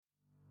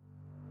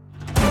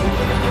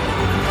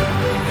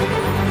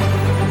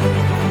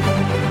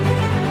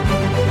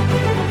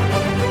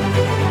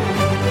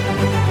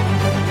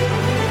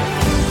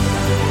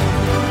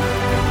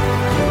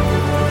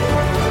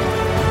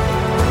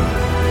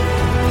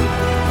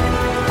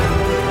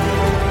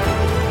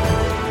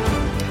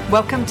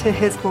Welcome to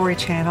His Glory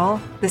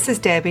Channel. This is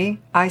Debbie,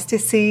 eyes to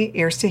see,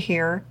 ears to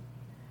hear.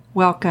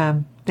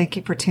 Welcome. Thank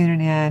you for tuning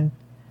in.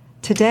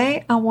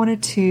 Today, I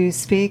wanted to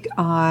speak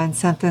on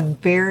something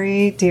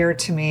very dear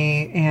to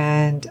me,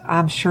 and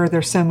I'm sure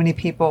there's so many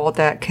people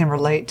that can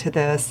relate to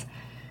this.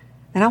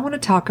 And I want to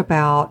talk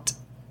about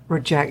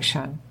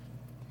rejection.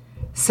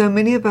 So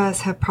many of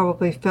us have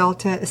probably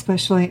felt it,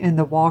 especially in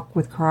the walk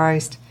with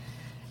Christ.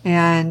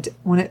 And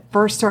when it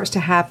first starts to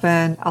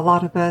happen, a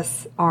lot of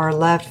us are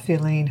left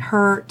feeling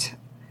hurt,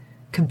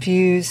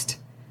 confused,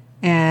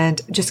 and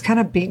just kind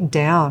of beaten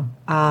down.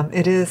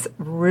 It is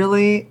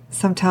really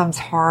sometimes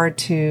hard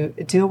to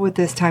deal with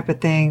this type of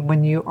thing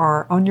when you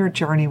are on your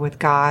journey with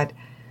God.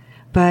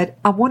 But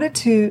I wanted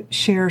to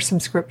share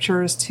some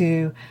scriptures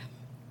to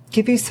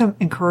give you some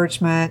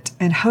encouragement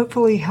and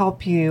hopefully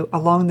help you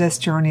along this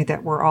journey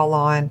that we're all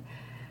on.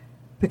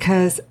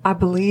 Because I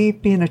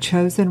believe being a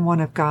chosen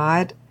one of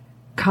God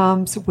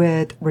comes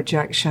with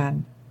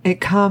rejection.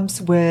 It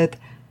comes with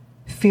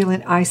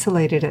feeling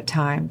isolated at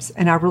times.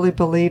 And I really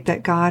believe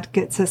that God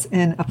gets us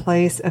in a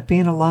place of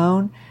being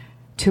alone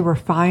to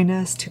refine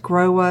us, to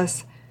grow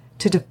us,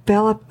 to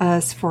develop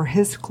us for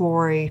His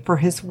glory, for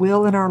His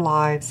will in our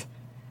lives,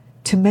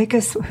 to make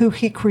us who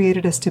He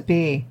created us to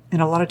be. And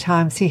a lot of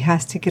times He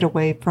has to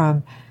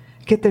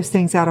get those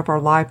things out of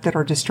our life that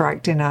are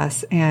distracting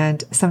us.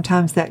 And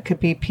sometimes that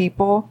could be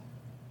people,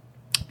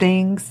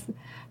 things,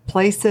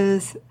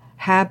 places,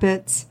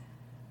 habits.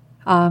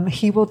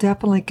 He will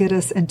definitely get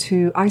us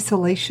into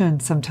isolation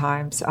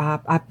sometimes.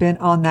 I've been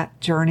on that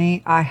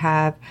journey. I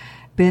have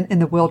been in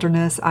the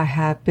wilderness. I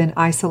have been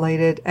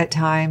isolated at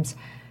times,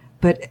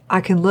 but I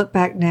can look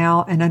back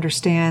now and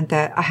understand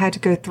that I had to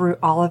go through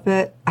all of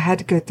it. I had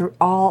to go through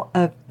all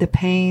of the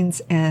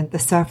pains and the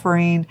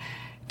suffering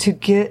to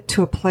get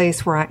to a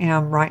place where I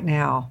am right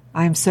now.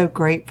 I am so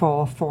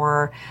grateful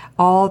for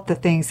all the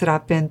things that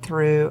I've been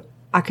through.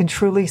 I can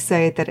truly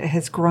say that it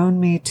has grown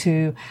me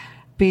to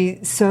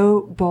be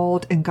so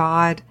bold in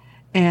God,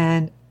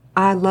 and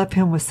I love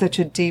Him with such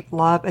a deep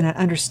love and an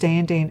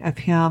understanding of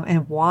Him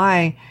and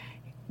why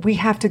we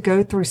have to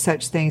go through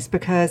such things,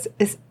 because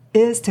it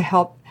is to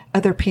help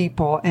other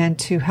people and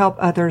to help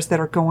others that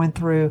are going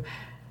through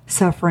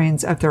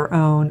sufferings of their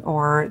own,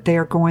 or they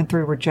are going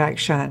through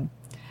rejection.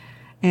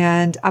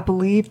 And I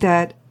believe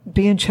that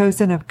being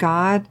chosen of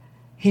God,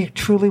 He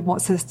truly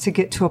wants us to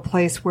get to a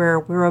place where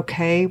we're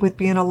okay with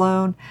being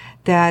alone,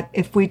 that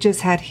if we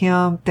just had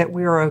Him, that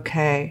we are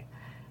okay.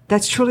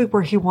 That's truly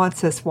where He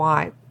wants us.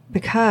 Why?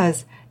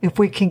 Because if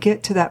we can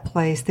get to that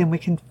place, then we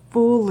can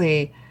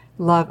fully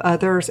love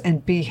others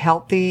and be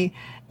healthy,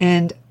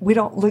 and we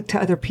don't look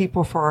to other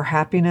people for our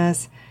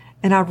happiness.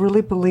 And I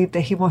really believe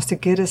that He wants to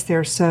get us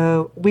there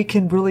so we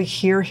can really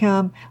hear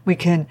Him. We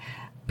can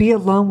be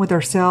alone with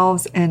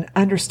ourselves and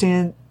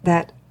understand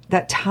that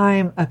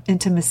time of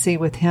intimacy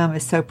with Him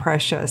is so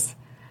precious.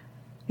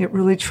 It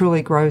really,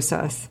 truly grows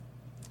us.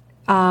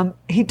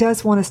 He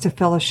does want us to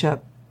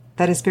fellowship.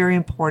 That is very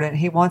important.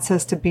 He wants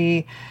us to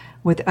be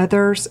with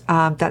others.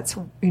 That's,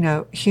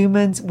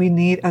 humans. We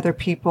need other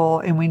people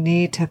and we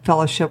need to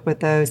fellowship with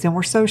those. And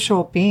we're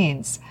social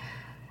beings.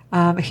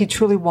 He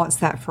truly wants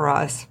that for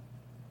us.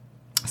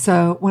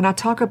 So when I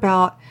talk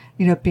about,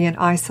 being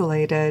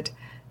isolated,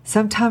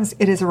 sometimes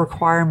it is a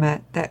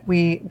requirement that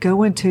we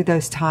go into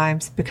those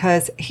times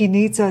because He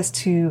needs us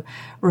to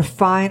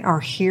refine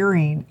our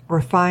hearing,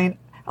 refine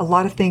a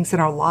lot of things in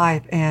our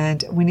life,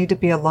 and we need to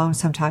be alone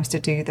sometimes to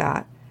do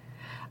that.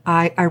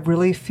 I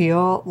really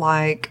feel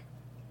like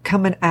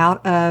coming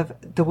out of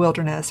the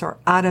wilderness or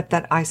out of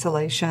that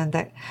isolation,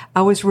 that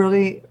I was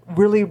really,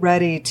 really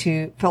ready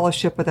to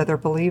fellowship with other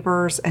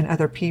believers and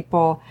other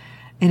people,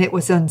 and it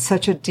was on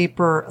such a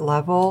deeper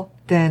level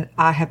than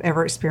I have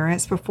ever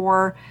experienced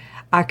before.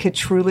 I could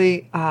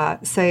truly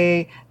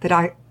say that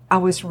I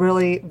was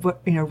really,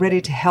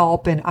 ready to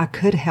help, and I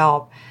could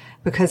help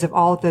because of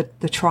all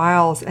the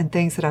trials and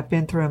things that I've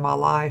been through in my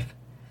life.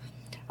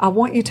 I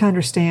want you to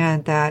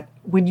understand that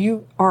when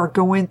you are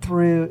going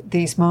through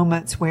these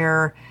moments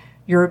where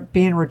you're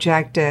being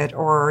rejected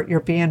or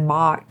you're being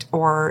mocked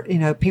or,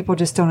 people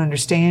just don't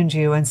understand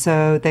you and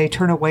so they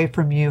turn away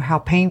from you, how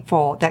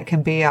painful that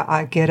can be.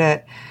 I get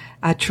it.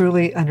 I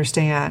truly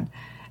understand.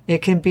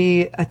 It can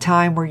be a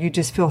time where you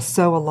just feel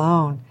so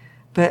alone,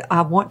 but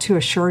I want to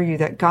assure you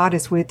that God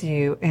is with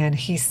you and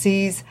He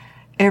sees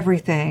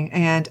everything.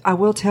 And I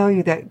will tell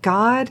you that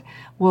God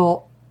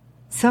will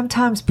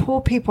sometimes pull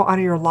people out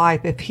of your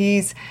life if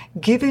He's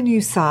given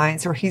you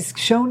signs or He's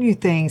shown you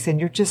things and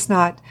you're just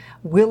not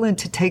willing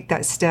to take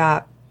that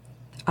step.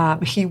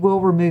 He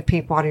will remove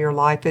people out of your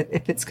life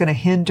if it's going to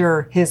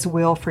hinder His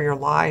will for your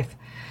life.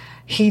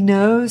 He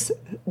knows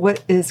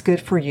what is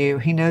good for you.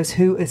 He knows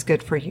who is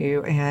good for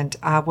you. And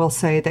I will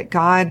say that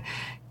God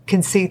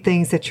can see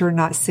things that you're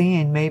not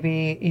seeing.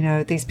 Maybe,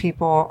 these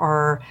people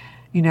are,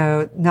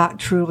 not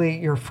truly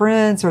your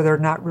friends, or they're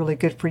not really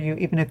good for you,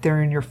 even if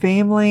they're in your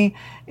family.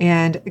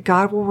 And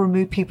God will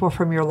remove people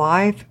from your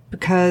life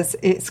because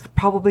it's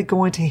probably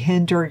going to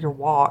hinder your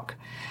walk.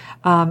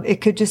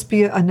 It could just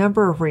be a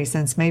number of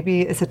reasons.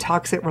 Maybe it's a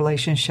toxic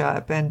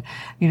relationship, and,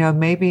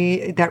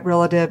 maybe that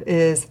relative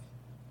is,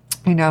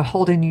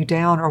 holding you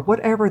down, or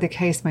whatever the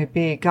case may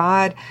be.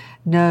 God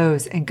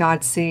knows and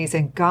God sees,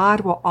 and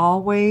God will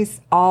always,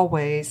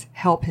 always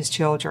help his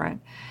children.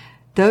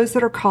 Those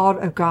that are called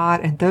of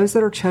God and those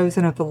that are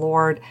chosen of the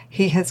Lord,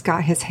 he has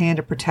got his hand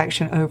of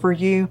protection over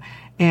you,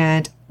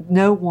 and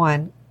no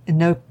one,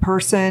 no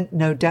person,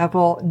 no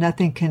devil,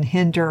 nothing can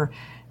hinder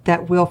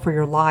that will for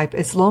your life.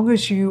 As long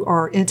as you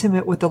are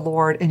intimate with the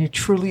Lord and you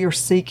truly are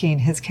seeking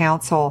his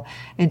counsel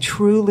and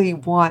truly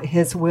want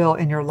his will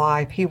in your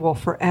life, he will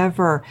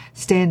forever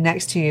stand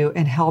next to you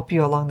and help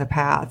you along the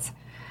paths.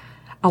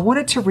 I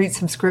wanted to read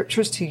some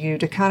scriptures to you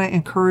to kind of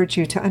encourage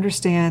you to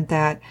understand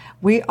that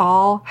we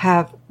all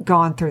have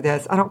gone through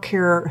this. I don't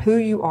care who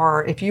you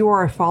are. If you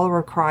are a follower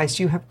of Christ,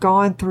 you have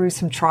gone through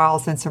some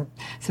trials and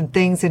some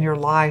things in your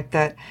life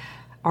that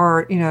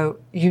are,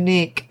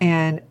 unique.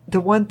 And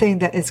the one thing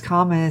that is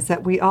common is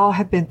that we all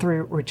have been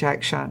through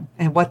rejection,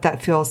 and what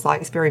that feels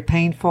like is very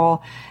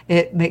painful.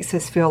 It makes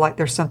us feel like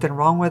there's something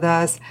wrong with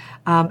us.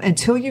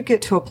 Until you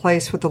get to a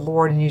place with the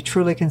Lord and you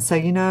truly can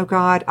say,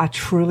 God, I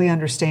truly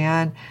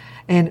understand.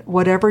 And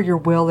whatever your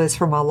will is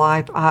for my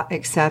life, I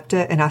accept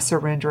it and I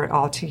surrender it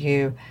all to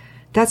you.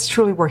 That's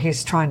truly where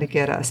he's trying to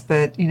get us.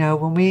 But,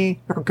 when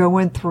we are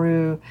going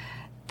through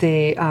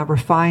the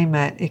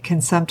refinement, it can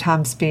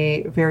sometimes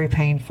be very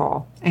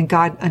painful. And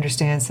God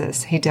understands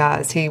this. He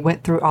does. He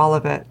went through all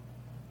of it.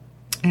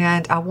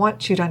 And I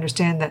want you to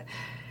understand that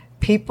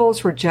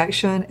people's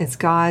rejection is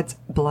God's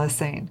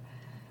blessing.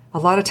 A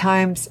lot of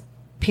times,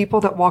 people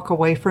that walk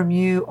away from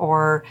you,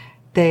 or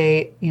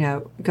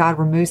God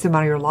removes them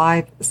out of your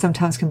life,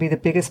 sometimes can be the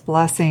biggest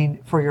blessing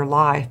for your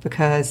life,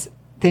 because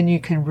then you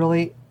can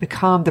really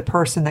become the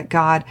person that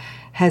God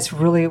has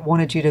really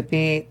wanted you to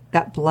be.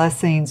 That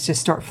blessings just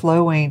start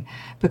flowing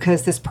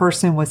because this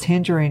person was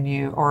hindering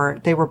you, or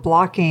they were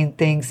blocking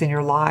things in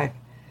your life.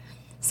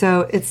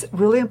 So it's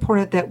really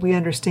important that we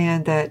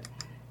understand that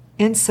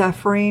in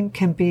suffering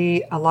can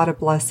be a lot of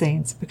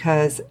blessings,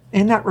 because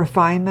in that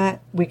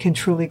refinement, we can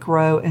truly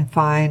grow and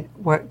find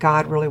what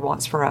God really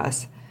wants for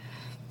us.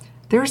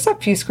 There's a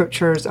few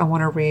scriptures I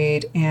want to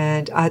read,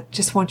 and I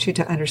just want you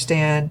to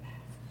understand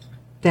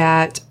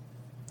that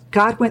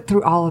God went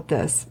through all of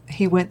this.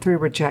 He went through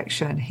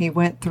rejection. He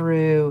went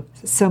through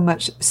so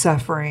much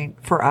suffering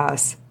for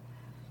us.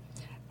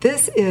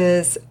 This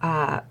is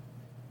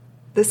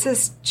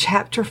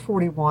chapter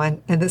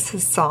 41, and this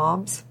is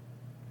Psalms.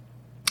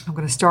 I'm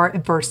going to start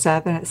in verse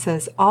 7. It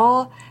says,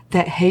 "All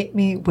that hate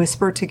me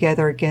whisper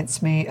together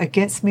against me.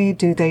 Against me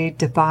do they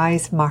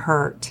devise my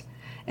hurt.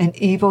 An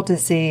evil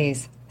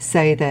disease,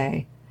 say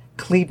they,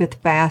 cleaveth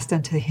fast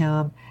unto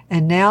him.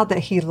 And now that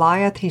he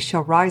lieth, he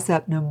shall rise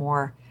up no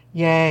more.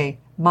 Yea,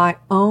 my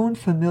own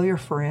familiar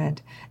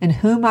friend, in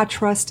whom I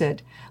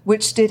trusted,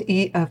 which did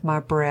eat of my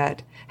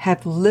bread,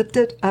 hath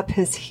lifted up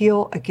his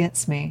heel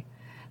against me.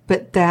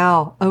 But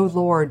thou, O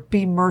Lord,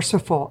 be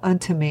merciful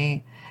unto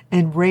me,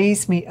 and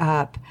raise me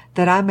up,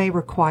 that I may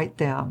requite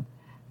them.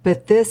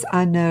 But this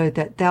I know,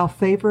 that thou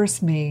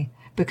favorest me,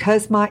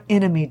 because my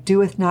enemy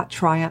doeth not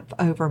triumph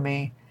over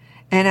me.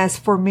 And as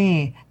for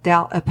me,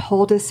 thou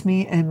upholdest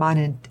me in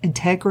mine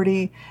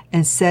integrity,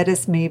 and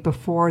settest me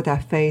before thy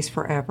face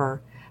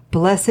forever.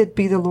 Blessed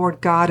be the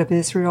Lord God of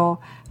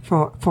Israel,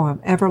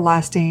 from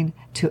everlasting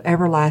to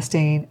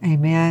everlasting.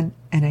 Amen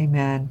and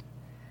amen."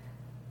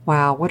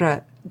 Wow,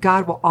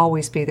 God will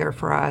always be there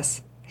for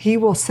us. He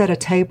will set a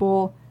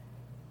table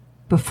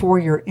before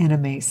your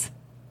enemies.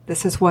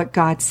 This is what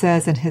God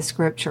says in his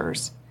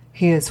scriptures.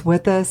 He is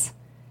with us.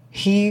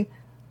 He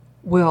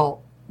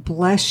will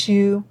bless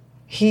you.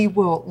 He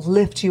will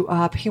lift you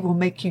up. He will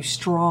make you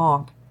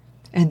strong.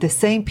 And the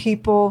same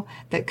people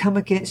that come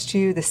against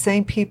you, the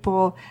same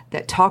people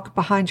that talk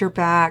behind your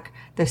back,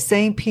 the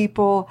same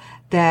people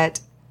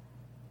that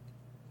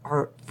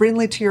are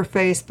friendly to your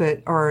face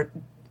but are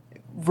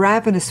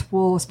ravenous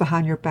wolves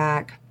behind your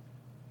back,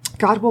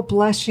 God will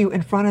bless you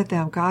in front of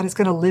them. God is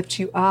going to lift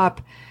you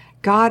up.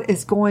 God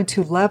is going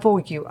to level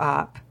you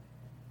up,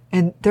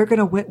 and they're going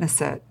to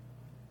witness it.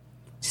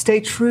 Stay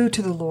true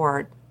to the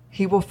Lord.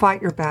 He will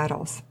fight your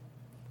battles.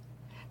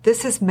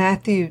 This is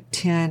Matthew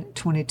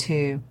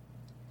 10:22.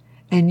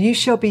 "And you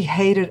shall be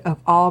hated of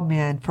all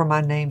men for my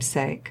name's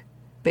sake,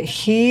 but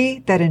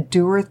he that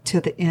endureth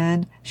to the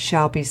end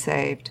shall be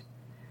saved."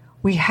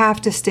 We have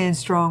to stand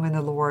strong in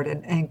the Lord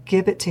and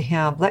give it to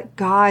him. Let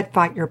God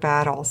fight your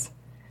battles.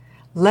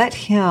 Let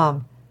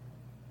him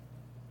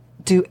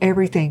do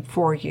everything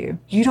for you.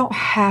 You don't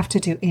have to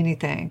do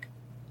anything.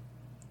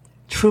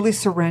 Truly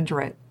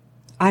surrender it.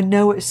 I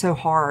know it's so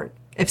hard.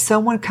 If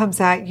someone comes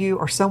at you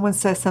or someone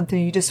says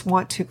something, you just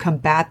want to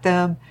combat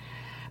them.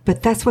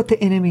 But that's what the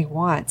enemy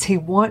wants. He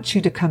wants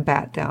you to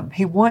combat them.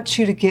 He wants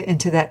you to get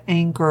into that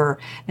anger,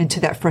 into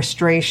that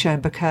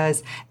frustration,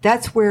 because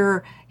that's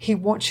where he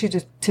wants you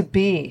to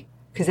be.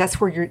 Because that's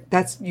where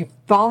you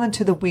fall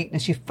into the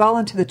weakness. You fall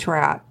into the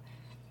trap.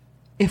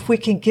 If we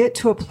can get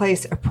to a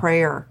place of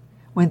prayer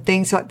when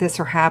things like this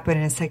are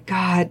happening and say,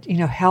 God,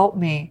 help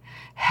me,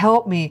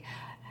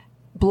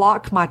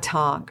 block my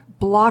tongue,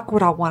 block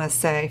what I want to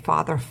say,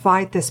 Father,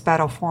 fight this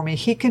battle for me.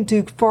 He can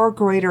do far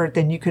greater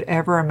than you could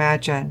ever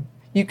imagine.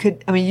 You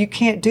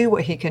can't do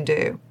what he can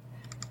do.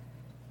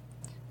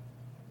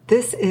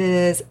 This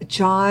is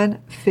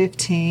John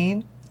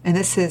 15, and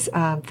this is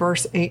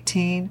verse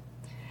 18.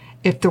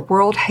 If the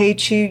world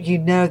hates you, you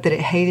know that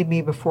it hated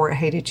me before it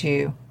hated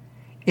you.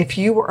 If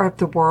you were of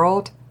the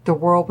world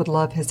would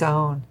love his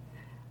own.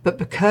 But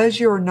because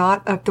you are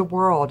not of the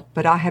world,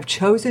 but I have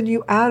chosen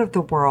you out of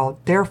the world,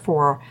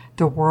 therefore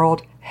the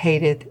world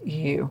hated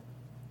you.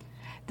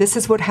 This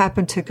is what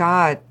happened to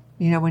God.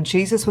 When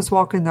Jesus was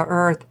walking the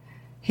earth,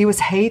 he was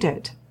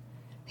hated.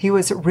 He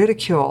was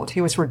ridiculed.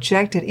 He was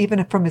rejected,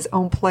 even from his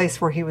own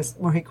place where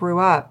he grew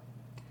up.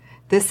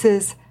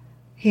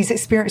 He's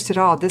experienced it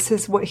all. This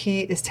is what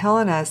he is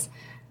telling us.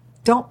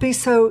 Don't be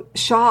so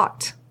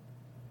shocked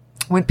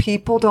when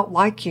people don't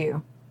like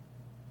you.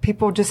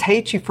 People just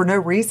hate you for no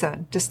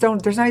reason. There's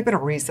not even a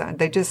reason.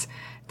 They just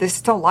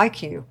don't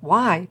like you.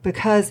 Why?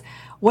 Because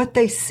what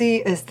they see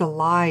is the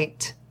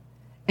light,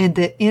 and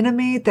the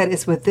enemy that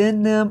is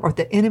within them, or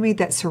the enemy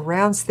that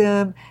surrounds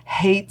them,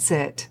 hates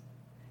it.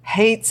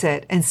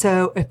 And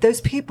so if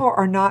those people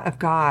are not of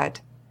God,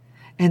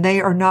 and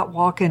they are not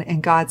walking in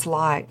God's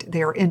light,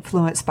 they are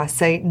influenced by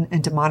Satan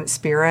and demonic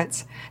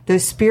spirits,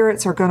 those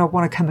spirits are going to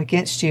want to come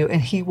against you,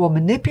 and he will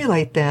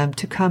manipulate them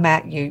to come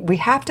at you. We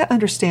have to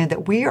understand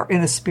that we are in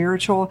a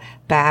spiritual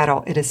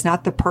battle. It is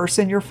not the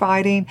person you're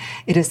fighting.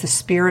 It is the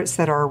spirits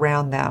that are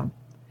around them.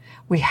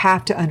 We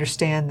have to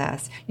understand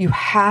this. You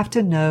have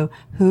to know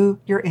who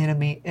your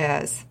enemy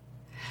is,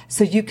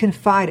 so you can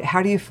fight it.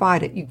 How do you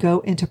fight it? You go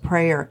into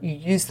prayer. You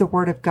use the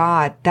word of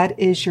God. That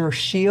is your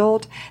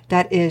shield.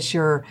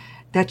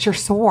 That's your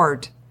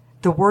sword.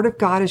 The word of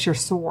God is your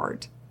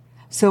sword.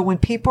 So when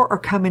people are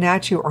coming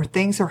at you, or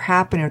things are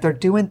happening, or they're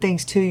doing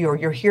things to you, or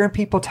you're hearing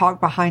people talk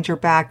behind your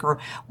back, or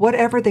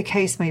whatever the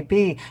case may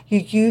be, you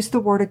use the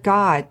word of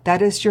God.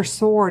 That is your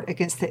sword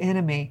against the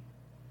enemy.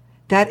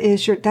 That's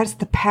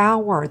the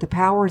power. The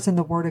power is in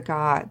the word of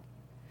God.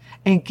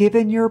 And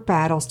giving your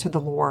battles to the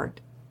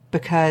Lord,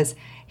 because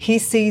he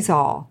sees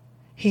all.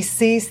 He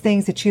sees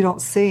things that you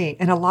don't see.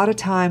 And a lot of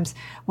times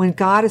when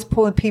God is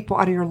pulling people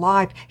out of your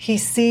life, he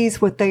sees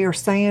what they are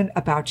saying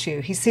about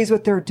you. He sees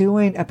what they're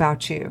doing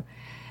about you.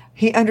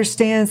 He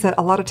understands that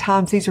a lot of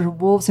times these are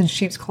wolves in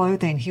sheep's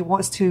clothing. He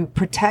wants to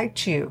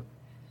protect you.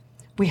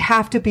 We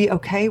have to be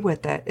okay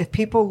with it. If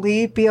people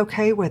leave, be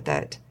okay with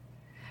it.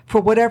 For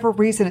whatever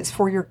reason, it's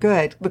for your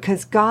good,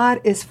 because God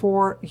is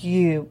for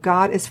you.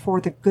 God is for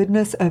the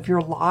goodness of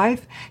your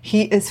life.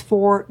 He is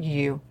for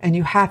you, and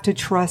you have to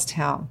trust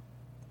him.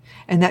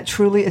 And that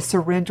truly is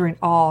surrendering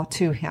all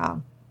to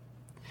him.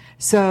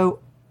 So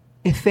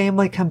if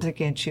family comes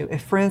against you,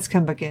 if friends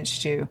come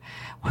against you,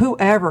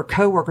 whoever,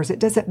 coworkers, it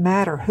doesn't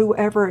matter,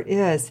 whoever it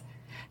is,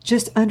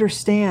 just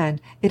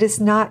understand it is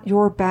not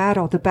your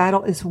battle. The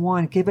battle is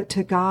won. Give it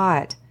to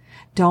God.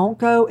 Don't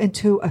go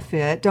into a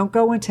fit. Don't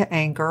go into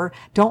anger.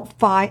 Don't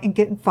fight and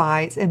get in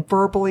fights and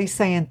verbally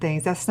saying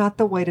things. That's not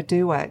the way to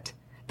do it.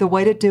 The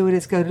way to do it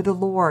is go to the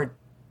Lord.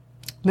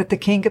 Let the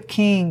King of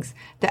Kings,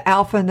 the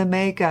Alpha and the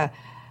Omega,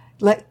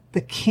 let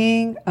the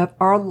King of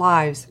our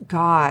lives,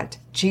 God,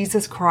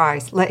 Jesus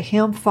Christ, let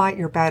him fight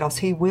your battles.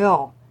 He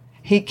will.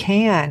 He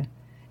can.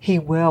 He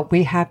will.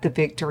 We have the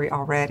victory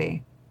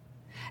already.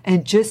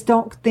 And just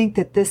don't think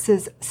that this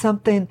is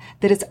something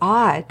that is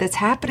odd that's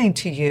happening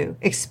to you.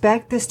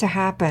 Expect this to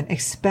happen.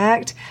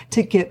 Expect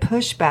to get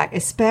pushback.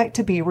 Expect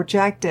to be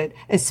rejected.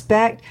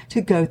 Expect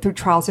to go through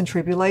trials and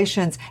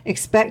tribulations.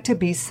 Expect to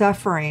be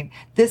suffering.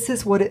 This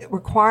is what it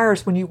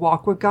requires when you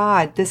walk with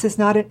God. This is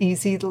not an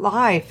easy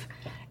life.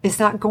 It's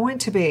not going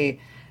to be.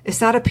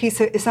 It's not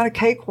a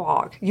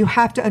cakewalk. You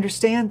have to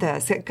understand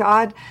this, that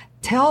God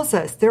tells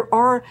us there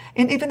are,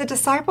 and even the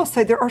disciples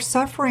say there are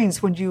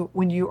sufferings when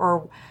you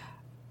are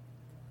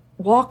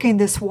walking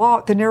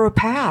the narrow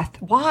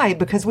path. Why?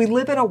 Because we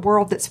live in a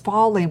world that's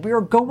falling. We are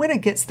going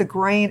against the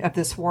grain of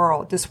this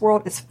world. This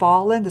world is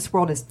fallen. This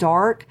world is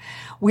dark.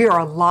 We are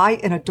a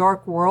light in a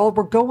dark world.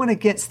 We're going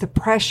against the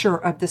pressure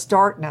of this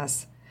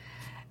darkness,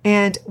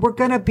 and we're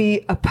going to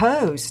be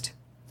opposed.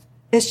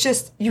 It's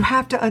just, you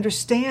have to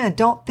understand.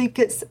 Don't think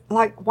it's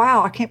like,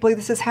 wow, I can't believe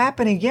this is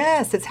happening.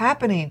 Yes, it's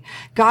happening.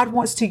 God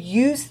wants to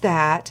use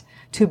that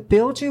to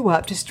build you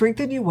up, to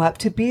strengthen you up,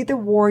 to be the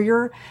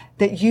warrior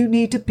that you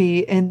need to be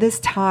in this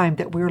time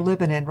that we're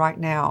living in right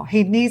now.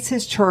 He needs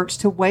his church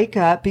to wake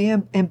up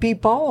and be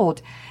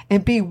bold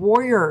and be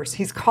warriors.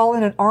 He's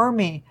calling an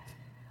army.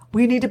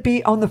 We need to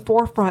be on the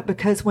forefront,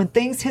 because when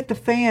things hit the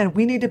fan,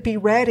 we need to be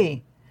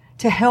ready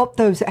to help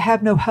those that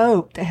have no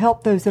hope, to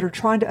help those that are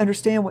trying to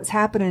understand what's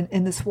happening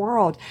in this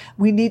world.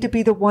 We need to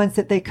be the ones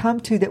that they come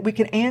to, that we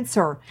can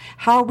answer.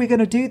 How are we going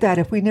to do that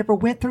if we never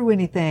went through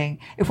anything?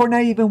 If we're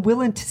not even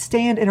willing to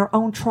stand in our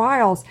own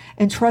trials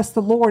and trust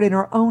the Lord in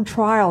our own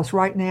trials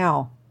right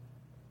now?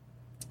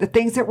 The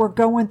things that we're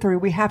going through,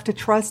 we have to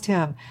trust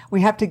him.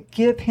 We have to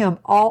give him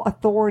all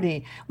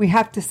authority. We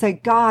have to say,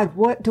 God,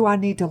 what do I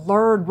need to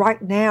learn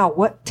right now?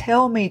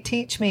 Tell me,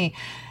 teach me.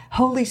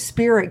 Holy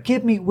Spirit,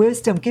 give me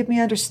wisdom, give me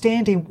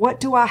understanding. What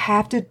do I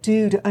have to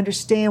do to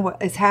understand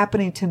what is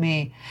happening to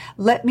me?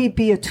 Let me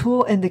be a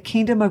tool in the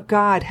kingdom of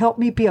God. Help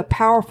me be a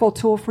powerful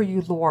tool for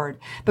you, Lord,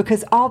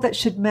 because all that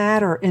should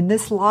matter in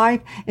this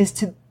life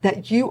is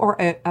that you are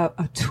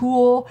a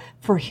tool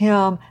for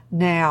him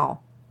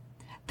now.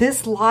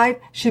 This life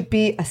should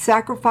be a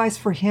sacrifice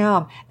for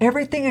him.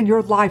 Everything in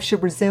your life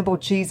should resemble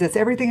Jesus.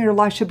 Everything in your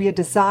life should be a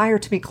desire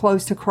to be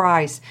close to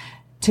Christ,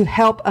 to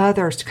help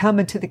others to come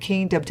into the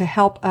kingdom, to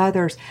help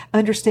others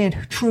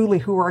understand truly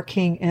who our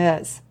King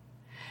is.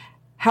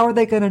 How are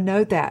they going to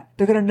know that?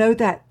 They're going to know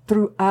that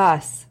through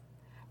us,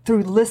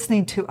 through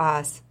listening to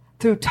us,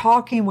 through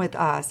talking with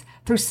us,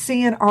 through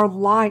seeing our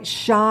light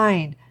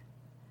shine.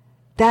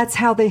 That's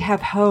how they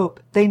have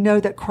hope. They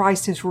know that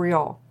Christ is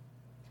real.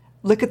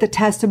 Look at the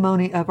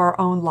testimony of our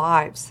own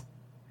lives.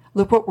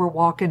 Look what we're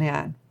walking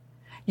in.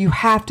 You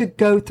have to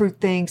go through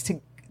things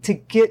to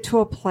get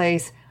to a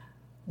place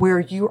where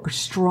you are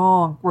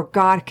strong, where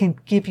God can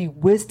give you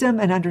wisdom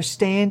and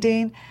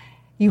understanding.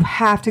 You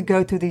have to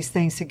go through these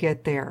things to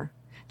get there.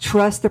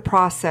 Trust the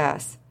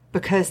process,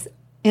 because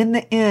in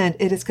the end,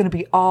 it is going to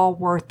be all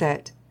worth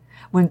it.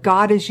 When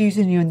God is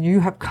using you and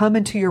you have come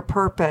into your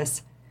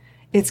purpose,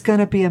 it's going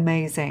to be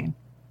amazing.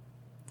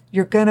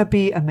 You're going to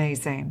be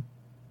amazing.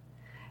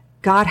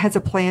 God has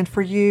a plan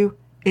for you.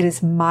 It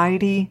is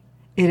mighty.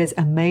 It is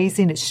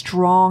amazing. It's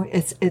strong.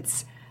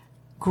 It's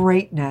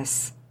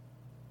greatness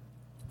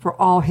for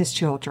all his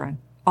children,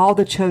 all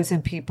the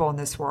chosen people in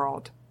this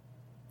world.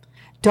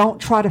 Don't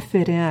try to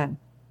fit in.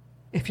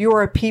 If you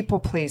are a people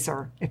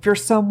pleaser, if you're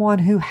someone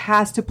who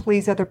has to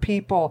please other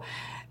people,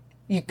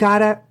 you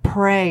gotta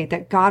pray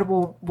that God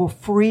will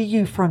free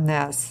you from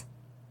this.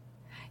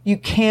 You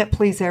can't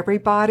please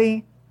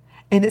everybody,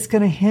 and it's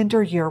going to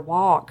hinder your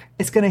walk.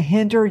 It's going to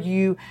hinder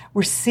you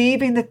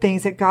receiving the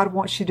things that God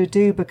wants you to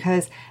do,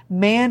 because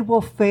man will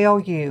fail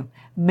you.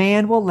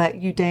 Man will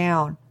let you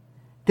down.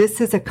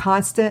 This is a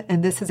constant,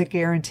 and this is a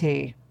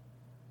guarantee.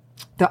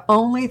 The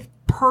only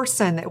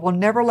person that will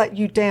never let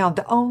you down,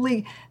 the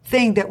only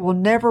thing that will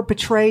never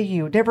betray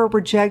you, never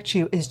reject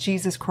you, is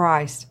Jesus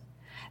Christ.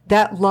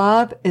 That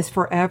love is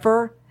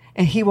forever,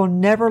 and he will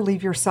never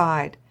leave your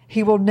side.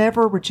 He will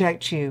never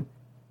reject you.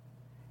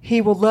 He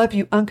will love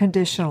you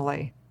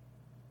unconditionally.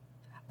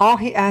 All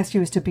he asks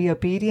you is to be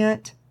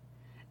obedient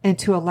and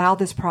to allow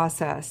this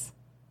process.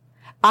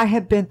 I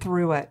have been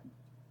through it.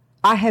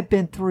 I have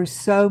been through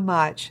so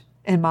much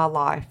in my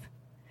life.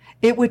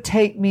 It would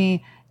take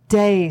me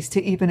days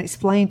to even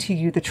explain to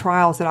you the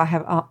trials that I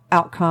have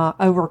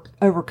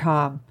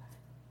overcome.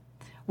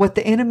 What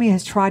the enemy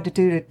has tried to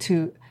do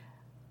to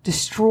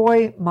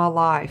destroy my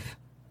life,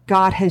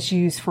 God has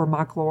used for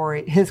my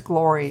glory, his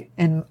glory,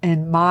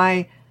 and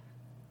my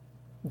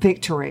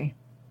victory.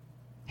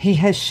 He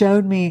has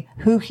shown me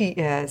who he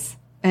is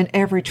in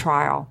every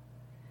trial,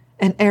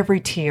 in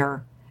every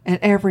tear, in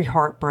every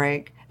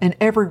heartbreak, in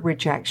every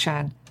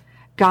rejection.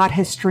 God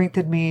has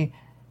strengthened me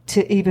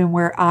to even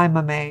where I'm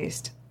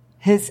amazed.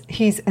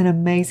 He's an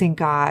amazing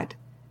God,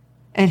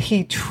 and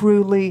he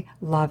truly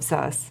loves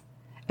us.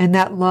 And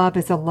that love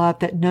is a love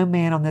that no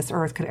man on this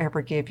earth could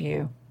ever give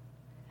you.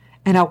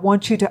 And I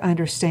want you to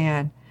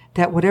understand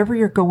that whatever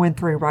you're going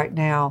through right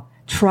now,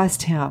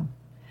 trust him.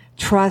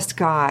 Trust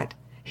God.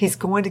 He's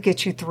going to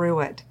get you through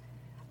it.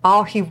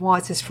 All he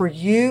wants is for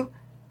you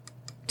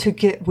to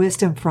get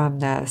wisdom from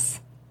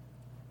this,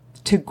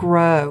 to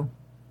grow,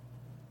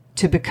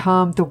 to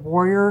become the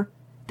warrior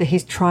that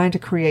he's trying to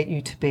create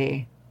you to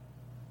be.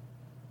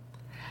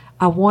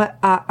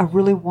 I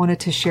really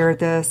wanted to share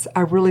this.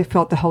 I really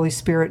felt the Holy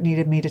Spirit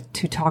needed me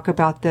to talk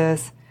about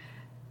this.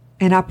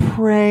 And I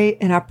pray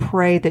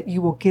that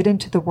you will get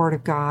into the Word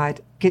of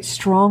God, get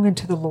strong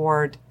into the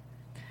Lord,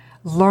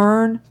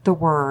 learn the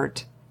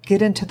Word,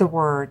 get into the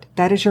Word.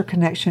 That is your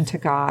connection to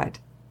God.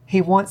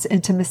 He wants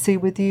intimacy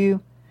with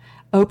you.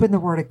 Open the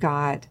Word of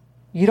God.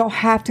 You don't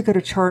have to go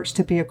to church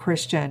to be a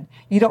Christian.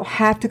 You don't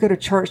have to go to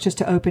church just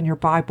to open your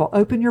Bible.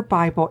 Open your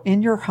Bible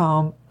in your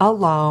home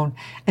alone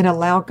and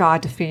allow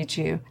God to feed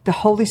you. The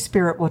Holy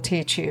Spirit will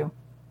teach you.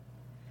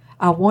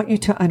 I want you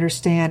to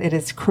understand it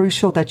is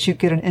crucial that you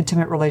get an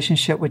intimate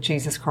relationship with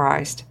Jesus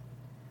Christ.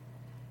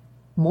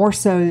 More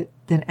so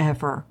than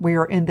ever. We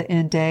are in the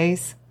end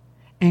days,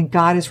 and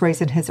God is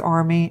raising his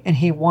army, and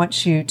he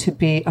wants you to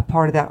be a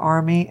part of that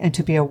army and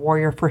to be a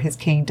warrior for his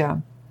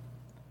kingdom.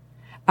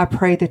 I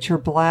pray that you're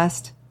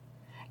blessed,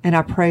 and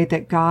I pray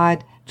that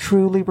God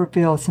truly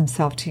reveals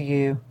himself to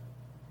you,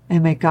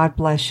 and may God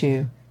bless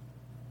you.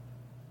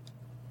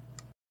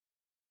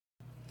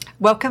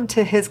 Welcome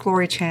to His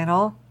Glory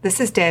channel. This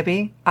is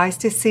Debbie, eyes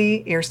to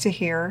see, ears to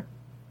hear.